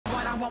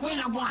I want when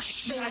I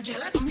want. They are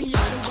jealous of me.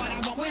 I do what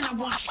I want when I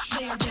want.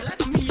 They are jealous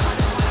of me. I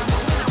do what I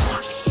want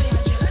when I want. They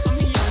are jealous of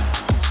me.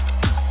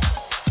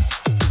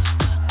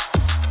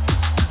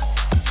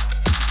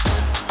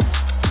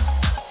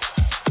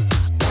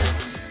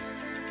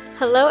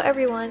 Hello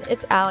everyone,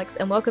 it's Alex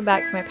and welcome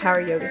back to my Power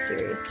Yoga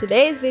series.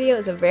 Today's video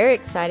is a very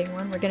exciting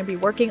one. We're going to be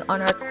working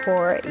on our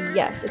core.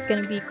 Yes, it's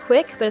going to be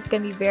quick, but it's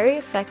going to be very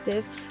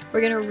effective. We're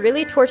going to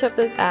really torch up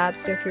those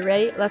abs, so if you're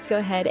ready, let's go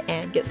ahead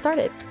and get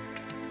started.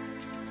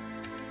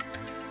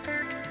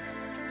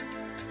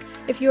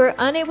 If you are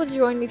unable to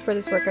join me for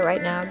this workout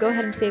right now, go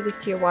ahead and save this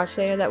to your watch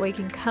later. That way you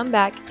can come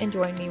back and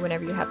join me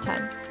whenever you have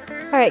time.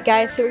 Alright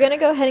guys, so we're going to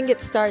go ahead and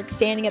get started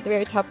standing at the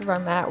very top of our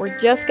mat. We're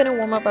just going to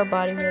warm up our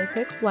body really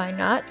quick. Why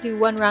not? Do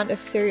one round of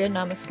Surya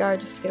Namaskar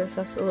just to get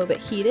ourselves a little bit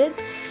heated.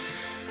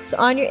 So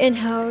on your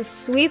inhale,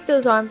 sweep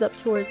those arms up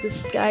towards the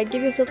sky.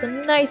 Give yourself a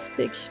nice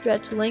big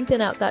stretch.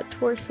 Lengthen out that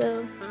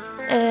torso.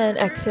 And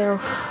exhale,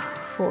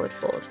 forward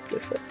fold.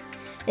 Beautiful.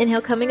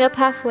 Inhale, coming up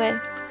halfway.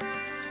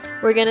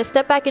 We're going to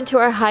step back into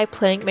our high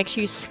plank. Make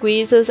sure you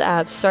squeeze those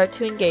abs. Start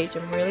to engage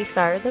them. Really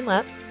fire them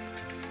up.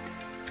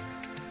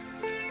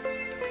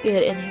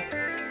 Good, inhale.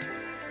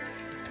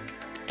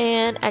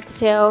 And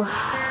exhale,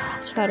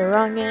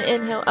 chaturanga.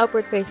 Inhale,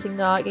 upward facing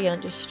dog.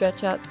 Again, just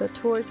stretch out the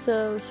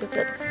torso, stretch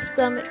out the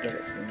stomach, give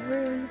it some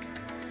room.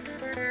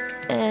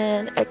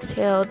 And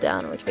exhale,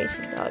 downward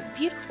facing dog.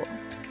 Beautiful.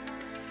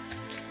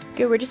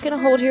 Good, we're just going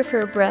to hold here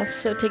for a breath.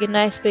 So take a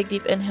nice big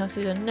deep inhale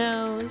through the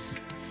nose.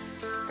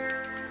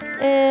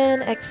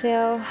 And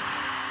exhale,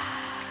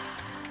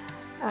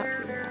 out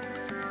through the mouth.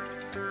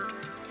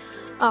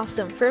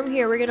 Awesome. From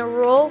here, we're going to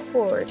roll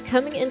forward,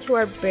 coming into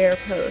our bear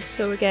pose.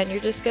 So again, you're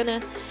just going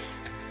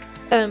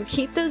to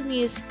keep those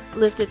knees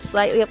lifted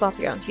slightly up off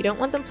the ground. So you don't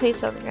want them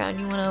placed on the ground.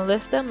 You want to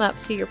lift them up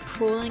so you're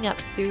pulling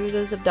up through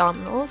those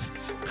abdominals.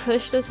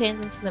 Push those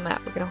hands into the mat.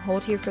 We're going to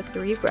hold here for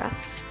 3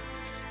 breaths.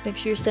 Make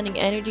sure you're sending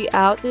energy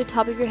out through the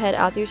top of your head,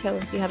 out through your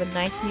tailbone, so you have a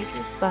nice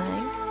neutral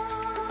spine.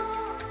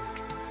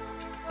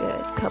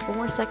 Good. Couple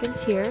more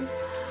seconds here.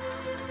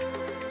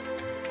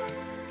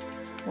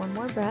 One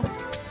more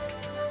breath.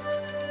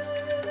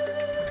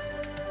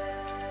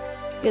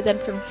 Good, then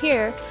from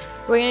here,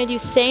 we're going to do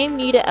same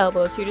knee to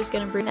elbow. So you're just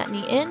going to bring that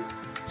knee in,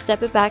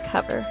 step it back,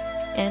 hover,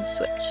 and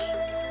switch.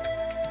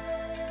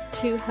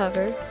 2,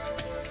 hover,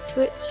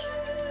 switch.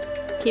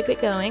 Keep it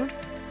going.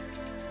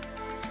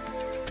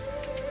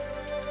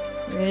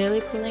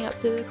 Really pulling up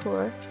to the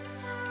core.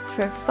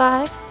 For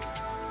 5,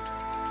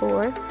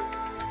 4,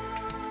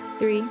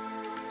 3,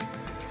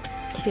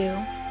 2,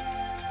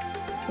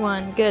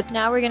 1. Good.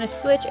 Now we're going to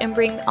switch and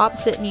bring the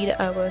opposite knee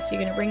to elbow. So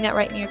you're going to bring that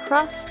right knee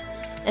across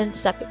and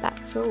step it back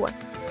for 1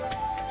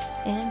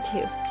 and 2.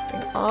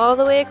 Bring it all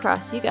the way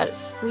across. You got to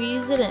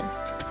squeeze it in.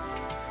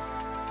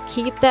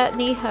 Keep that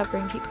knee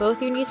hovering. Keep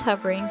both your knees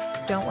hovering.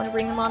 Don't want to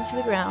bring them onto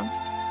the ground.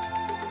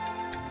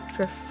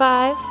 For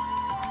 5,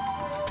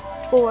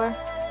 4,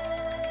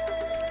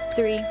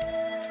 3,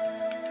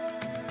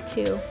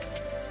 2,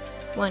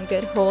 1.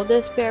 Good. Hold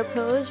this bear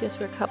pose just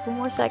for a couple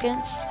more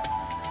seconds.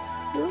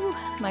 Ooh,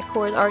 my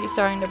core is already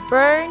starting to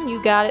burn.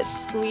 You got it.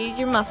 Squeeze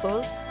your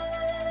muscles.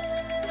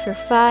 For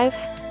 5,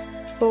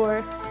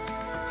 4,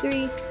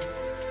 3,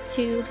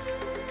 2,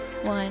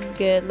 1.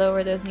 Good.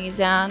 Lower those knees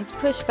down.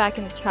 Push back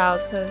into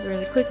child's pose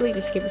really quickly.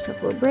 Just give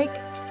yourself a little break.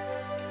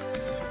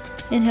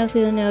 Inhale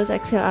through the nose,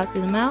 exhale out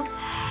through the mouth.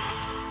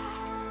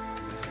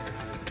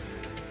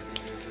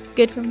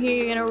 Good. From here,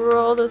 you're going to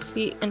roll those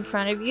feet in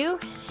front of you.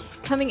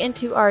 Coming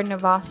into our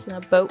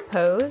Navasana boat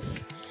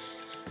pose.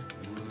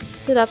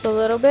 Sit up a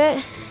little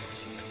bit.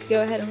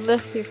 Go ahead and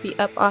lift your feet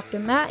up off the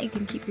mat. You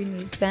can keep your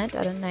knees bent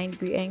at a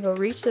 90-degree angle.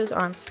 Reach those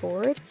arms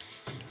forward.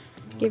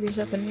 Give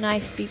yourself a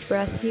nice deep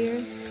breath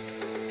here.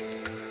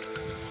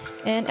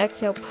 And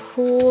exhale,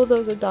 pull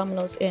those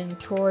abdominals in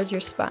towards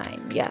your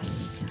spine.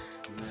 Yes.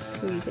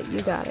 Squeeze it.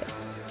 You got it.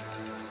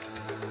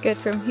 Good.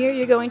 From here,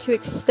 you're going to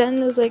extend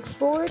those legs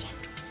forward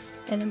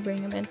and then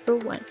bring them in for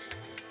 1.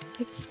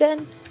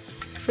 Extend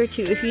for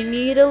 2. If you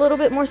need a little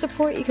bit more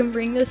support, you can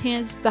bring those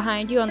hands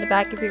behind you on the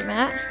back of your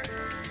mat.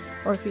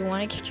 Or if you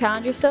want to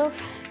challenge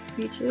yourself,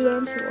 reach your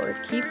arms forward.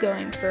 Keep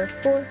going for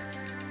 4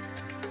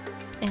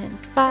 and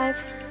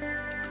 5,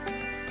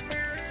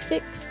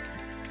 6,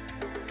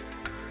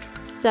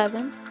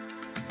 7,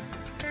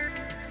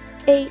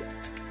 8,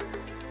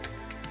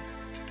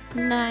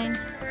 9,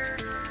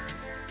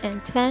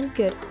 and 10.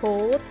 Good.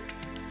 Hold.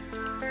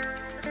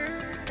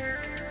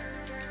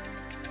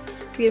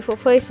 Beautiful.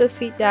 Place those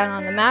feet down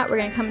on the mat. We're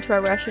going to come to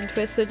our Russian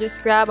twist. So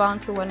just grab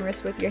onto one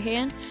wrist with your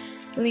hand.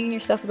 Lean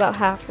yourself about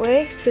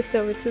halfway. Twist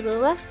over to the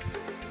left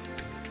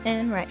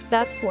and right.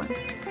 That's 1.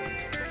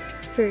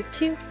 For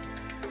 2.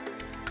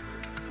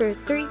 For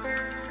 3.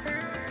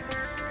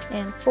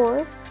 And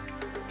 4.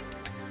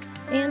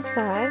 And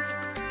 5.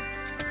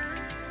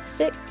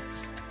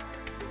 6.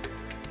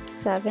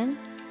 7.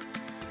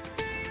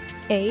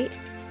 8.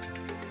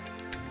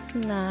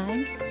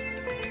 9.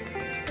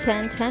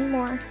 10. 10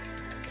 more.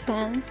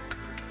 10.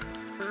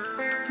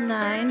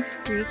 9.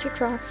 Reach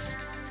across.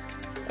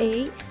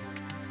 8.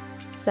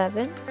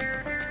 7,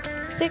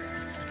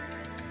 6,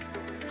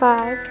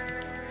 5,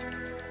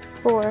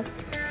 4,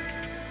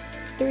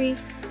 3,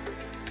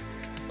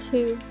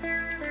 2,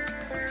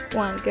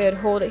 1. Good.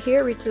 Hold it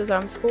here. Reach those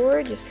arms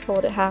forward. Just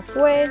hold it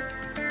halfway.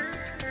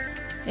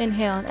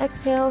 Inhale and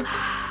exhale.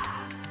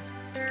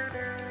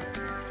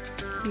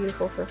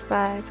 Beautiful for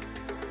 5,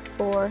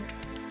 4,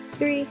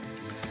 3,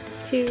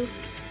 2,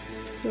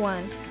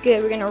 1.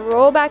 Good. We're going to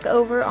roll back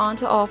over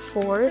onto all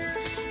fours.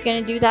 You're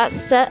going to do that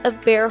set of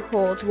bear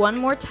holds one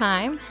more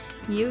time.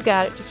 You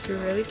got it. Just to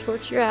really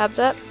torch your abs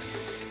up.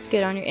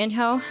 Good. On your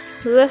inhale,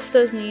 lift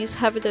those knees,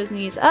 hover those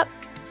knees up.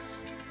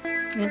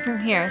 And from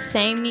here,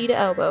 same knee to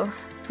elbow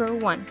for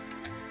 1.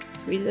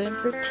 Squeeze it in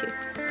for 2.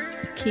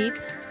 Keep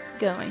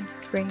going.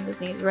 Bring those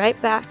knees right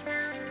back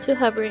to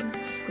hovering.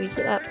 Squeeze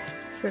it up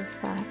for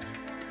 5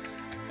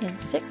 and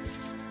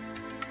 6,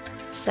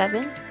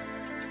 7,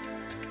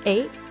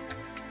 8,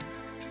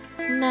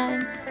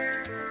 9,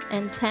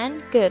 and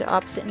 10. Good.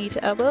 Opposite knee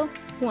to elbow.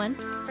 1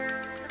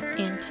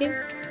 and 2,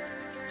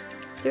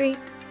 3,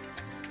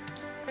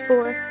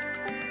 4,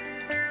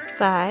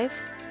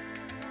 5,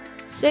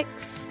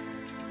 6,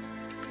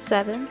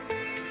 7,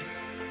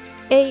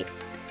 8,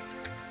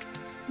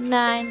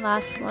 9.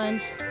 Last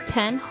one.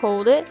 10.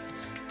 Hold it.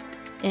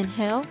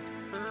 Inhale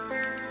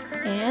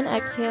and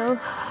exhale.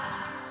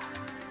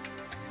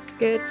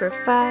 Good for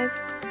 5,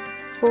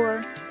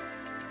 4,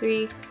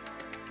 3,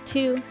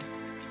 2,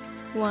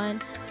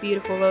 1.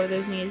 Beautiful. Lower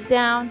those knees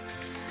down.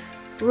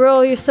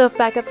 Roll yourself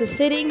back up to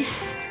sitting.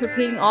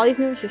 Repeating all these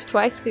moves just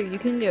twice through. You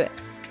can do it.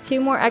 2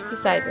 more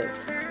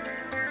exercises.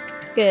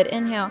 Good.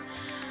 Inhale.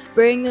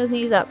 Bring those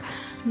knees up.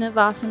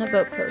 Navasana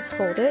boat pose.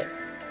 Hold it.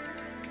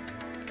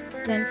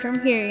 Then from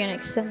here, you're going to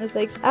extend those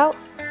legs out.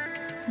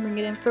 Bring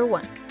it in for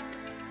 1,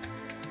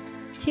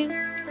 2,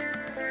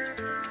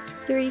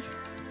 3,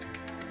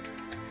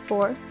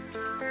 4,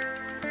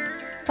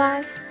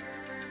 5,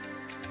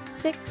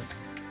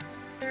 6,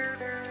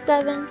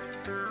 7,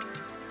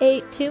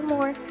 8. 2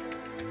 more.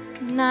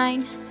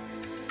 9,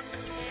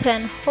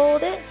 10.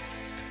 Hold it.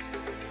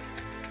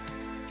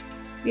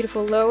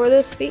 Beautiful. Lower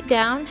those feet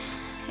down.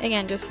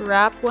 Again, just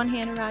wrap one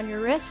hand around your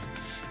wrist.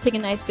 Take a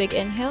nice big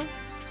inhale.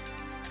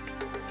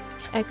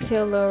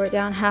 Exhale, lower it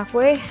down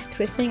halfway,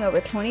 twisting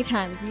over 20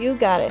 times. You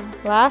got it.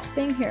 Last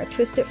thing here,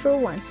 twist it for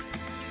 1,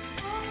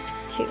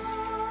 2,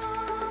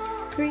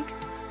 3,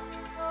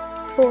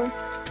 4,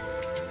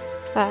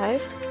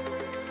 5,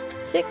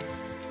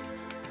 6,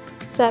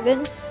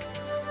 7,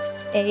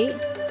 8,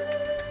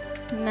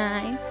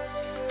 9,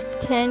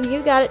 10.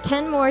 You got it.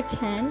 10 more.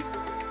 10,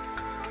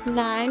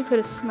 9. Put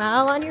a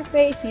smile on your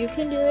face. You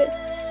can do it.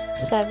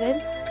 7,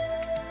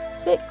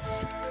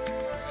 6,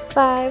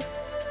 5,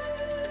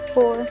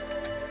 4,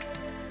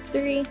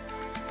 3,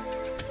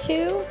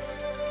 2,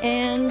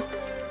 and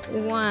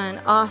 1.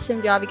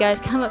 Awesome job, you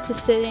guys. Come up to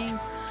sitting.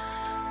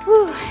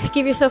 Whew.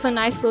 Give yourself a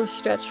nice little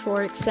stretch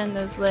forward. Extend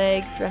those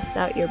legs. Rest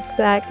out your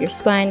back, your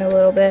spine a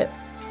little bit.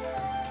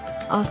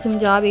 Awesome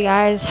job, you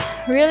guys.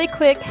 Really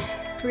quick,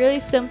 really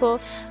simple,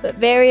 but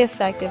very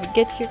effective. It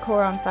gets your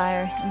core on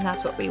fire, and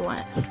that's what we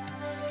want.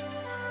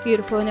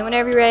 Beautiful. And then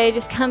whenever you're ready,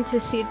 just come to a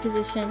seated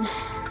position.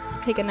 Let's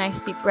take a nice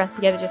deep breath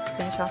together just to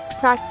finish off the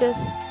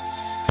practice.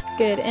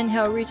 Good.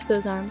 Inhale, reach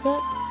those arms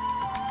up.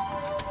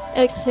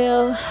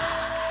 Exhale,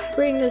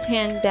 bring those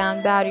hands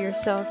down, bow to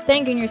yourself,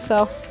 thanking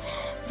yourself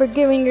for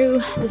giving you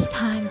this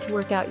time to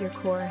work out your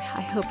core.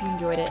 I hope you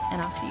enjoyed it,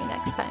 and I'll see you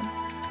next time.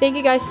 Thank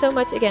you guys so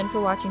much again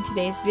for watching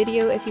today's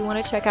video. If you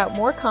want to check out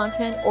more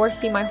content or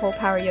see my whole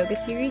Power Yoga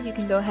series, you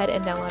can go ahead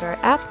and download our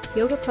app,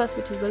 Yoga Plus,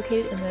 which is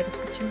located in the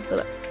description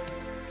below.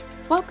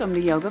 Welcome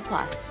to Yoga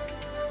Plus.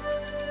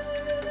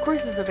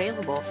 Courses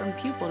available from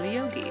pupil to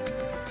yogi.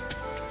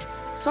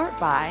 Sort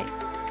by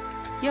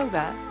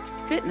yoga,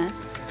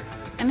 fitness,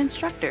 and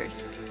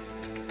instructors.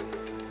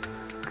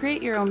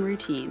 Create your own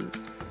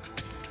routines.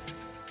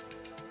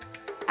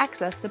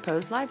 Access the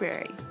pose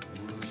library.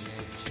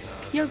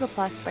 Yoga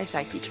Plus by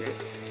Psyche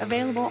Truth,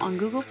 available on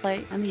Google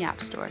Play and the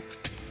App Store.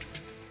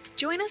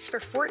 Join us for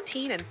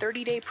 14 and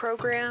 30-day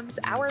programs,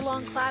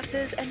 hour-long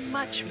classes, and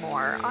much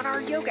more on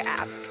our yoga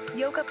app,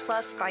 Yoga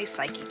Plus by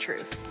Psyche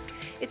Truth.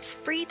 It's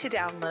free to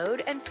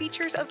download and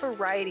features a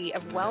variety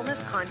of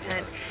wellness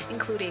content,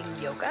 including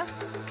yoga,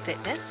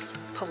 fitness,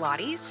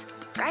 Pilates,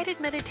 guided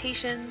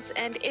meditations,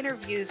 and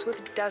interviews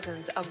with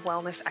dozens of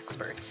wellness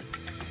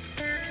experts.